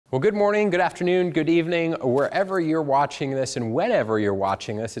Well, good morning, good afternoon, good evening, wherever you're watching this and whenever you're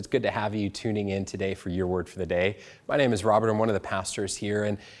watching this. It's good to have you tuning in today for your word for the day. My name is Robert. I'm one of the pastors here.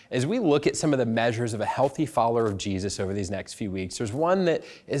 And as we look at some of the measures of a healthy follower of Jesus over these next few weeks, there's one that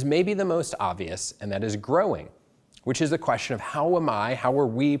is maybe the most obvious, and that is growing, which is the question of how are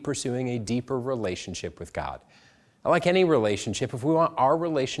we pursuing a deeper relationship with God? Now, like any relationship, if we want our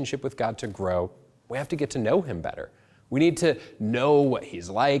relationship with God to grow, we have to get to know Him better. We need to know what He's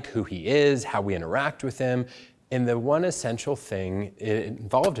like, who He is, how we interact with Him. And the one essential thing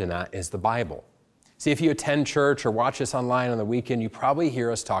involved in that is the Bible. See, if you attend church or watch us online on the weekend, you probably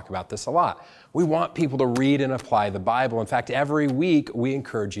hear us talk about this a lot. We want people to read and apply the Bible. In fact, every week we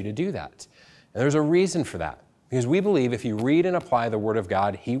encourage you to do that. And there's a reason for that, because we believe if you read and apply the Word of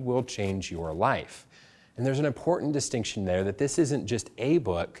God, He will change your life. And there's an important distinction there that this isn't just a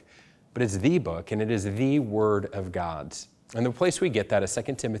book, but it's the book, and it is the Word of God. And the place we get that is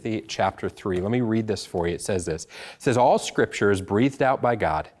 2 Timothy chapter 3. Let me read this for you. It says this. It says, all Scripture is breathed out by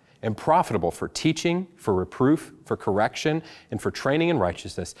God and profitable for teaching, for reproof, for correction, and for training in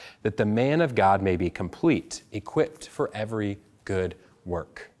righteousness, that the man of God may be complete, equipped for every good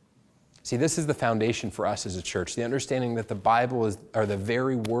work. See, this is the foundation for us as a church, the understanding that the Bible are the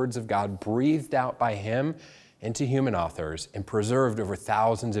very words of God breathed out by Him into human authors and preserved over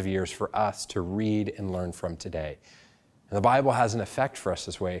thousands of years for us to read and learn from today. And the Bible has an effect for us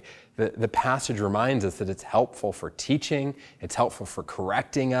this way. The passage reminds us that it's helpful for teaching, it's helpful for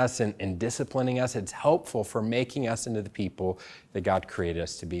correcting us and disciplining us, it's helpful for making us into the people that God created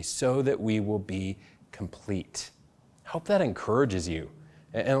us to be so that we will be complete. I hope that encourages you.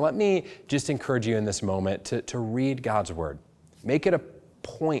 And let me just encourage you in this moment to read God's Word. Make it a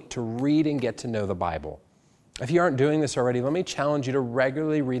point to read and get to know the Bible. If you aren't doing this already, let me challenge you to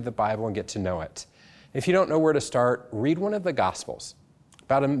regularly read the Bible and get to know it. If you don't know where to start, read one of the Gospels.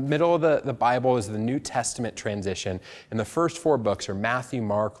 About in the middle of the Bible is the New Testament transition, and the first four books are Matthew,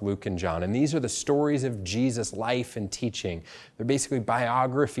 Mark, Luke, and John. And these are the stories of Jesus' life and teaching. They're basically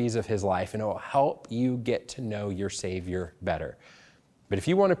biographies of His life, and it will help you get to know your Savior better. But if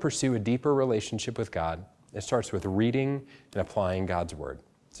you want to pursue a deeper relationship with God, it starts with reading and applying God's Word.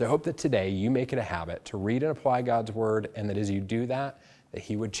 So I hope that today you make it a habit to read and apply God's Word, and that as you do that, that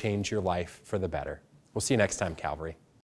He would change your life for the better. We'll see you next time, Calvary.